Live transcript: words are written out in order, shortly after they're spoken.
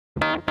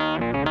Hello,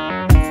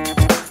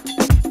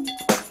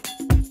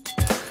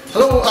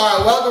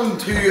 welcome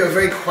to a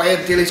very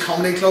quiet Daly's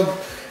Comedy Club.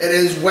 It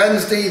is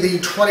Wednesday the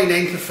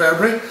 29th of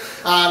February and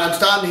I'm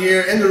standing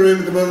here in the room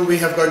at the moment. We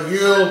have got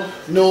Yule,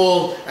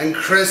 Noel and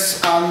Chris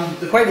and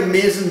the quite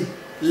amazing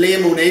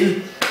Liam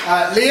O'Neill.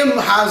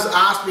 Liam has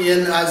asked me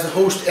in as the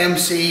host,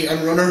 MC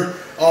and runner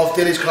of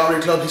Daly's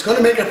Comedy Club. He's going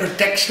to make a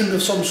prediction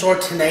of some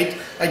sort tonight.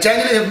 I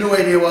genuinely have no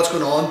idea what's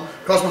going on.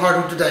 Cross my heart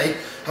hope today.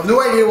 I have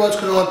no idea what's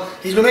going on.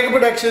 He's going to make a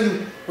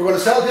prediction. We're going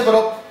to sellotape it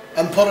up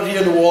and put it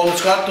here on the wall.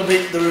 It's got to be,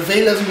 the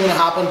reveal isn't going to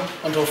happen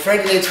until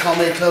Friday night's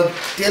Comedy Club.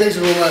 Daly's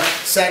Aroma,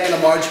 2nd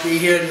of March, be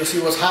here and you'll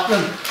see what's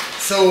happening.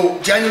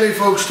 So genuinely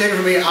folks, take it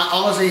from me, I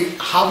honestly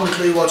haven't a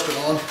clue what's going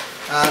on.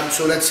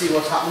 So let's see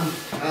what's happening.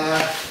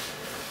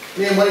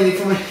 Liam, what do you need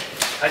from me?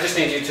 I just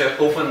need you to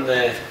open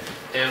the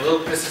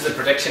envelope. This is the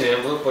prediction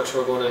envelope which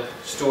we're going to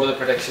store the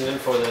prediction in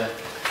for the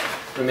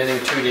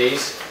remaining 2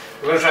 days.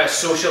 We're going to try a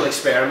social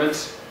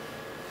experiment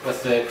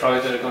with the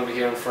crowd that are going to be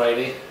here on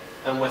Friday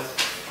and with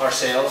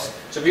ourselves.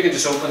 So if you can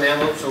just open the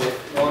envelope, so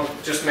one,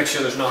 just make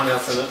sure there's nothing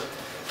else in it.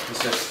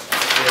 It's just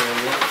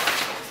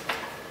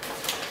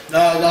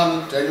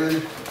No,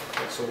 genuinely.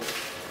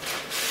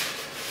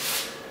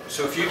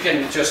 So if you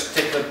can just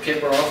take the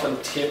paper off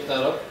and tape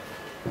that up.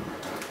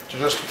 So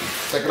just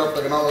stick it up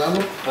like another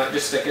envelope?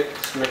 Just stick it,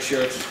 just make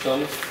sure it's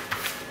done.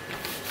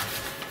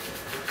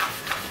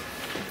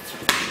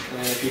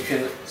 And if you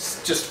can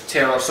just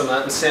tear off some of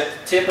that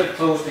and tape it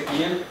closed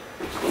again.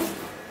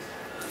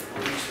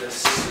 Use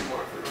this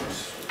marker.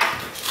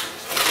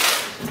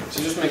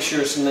 So just make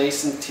sure it's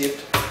nice and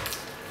taped.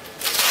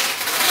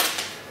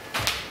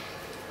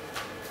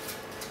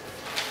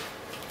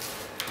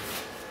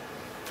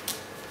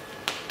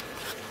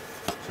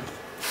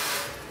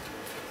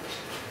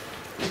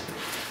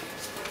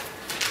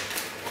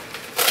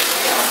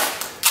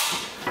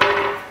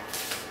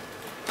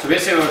 So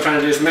basically what we're trying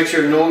to do is make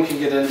sure no one can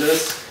get into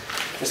this.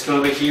 It's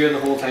going to be here the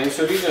whole time.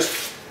 So if you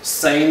just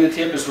sign the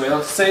tape as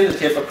well, sign the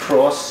tape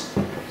across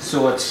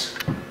so it's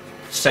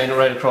sign it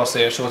right across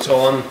there so it's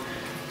on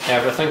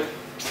everything.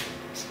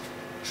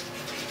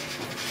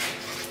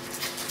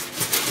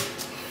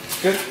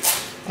 Good.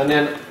 And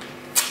then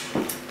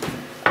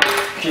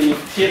can you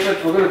tape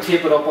it? We're going to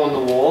tape it up on the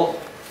wall.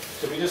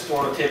 So if you just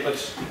want to tape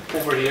it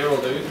over here, will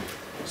do.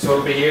 So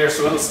it'll be here,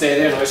 so it'll stay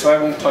there now. So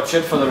I won't touch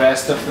it for the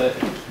rest of the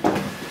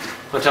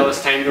until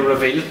it's time to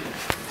reveal.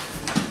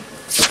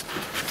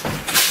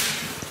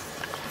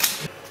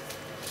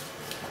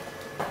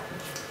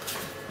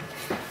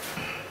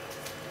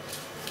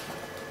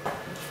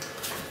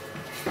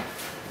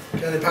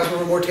 Can you pass me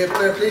one more tape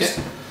there, please?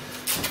 Yeah.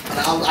 And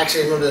I'm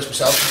actually going to do this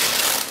myself.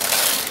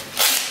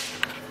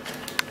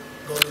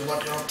 Go to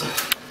what you have to.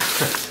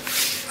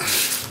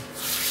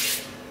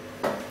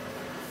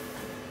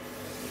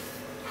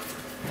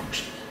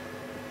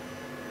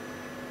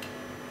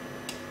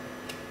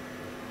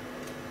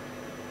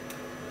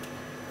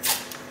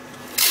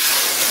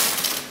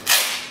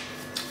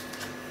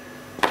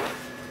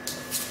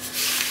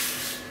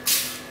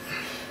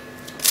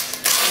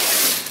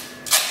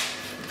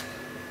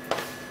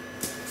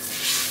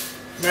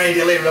 Mary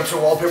Daly rips her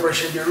wallpaper,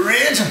 she'll be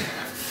raging.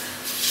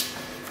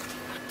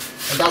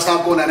 And that's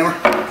not going anywhere.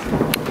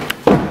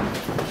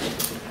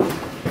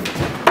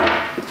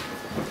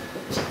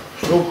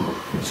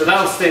 So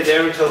that'll stay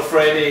there until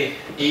Friday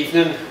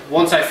evening.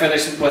 Once I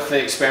finish with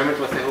the experiment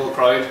with the whole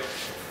crowd,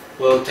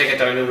 we'll take it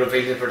down and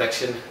reveal the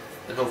prediction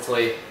and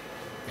hopefully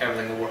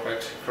everything will work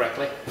out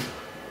correctly.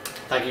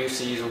 Thank you,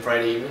 see you on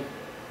Friday evening.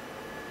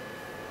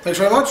 Thanks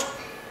very much.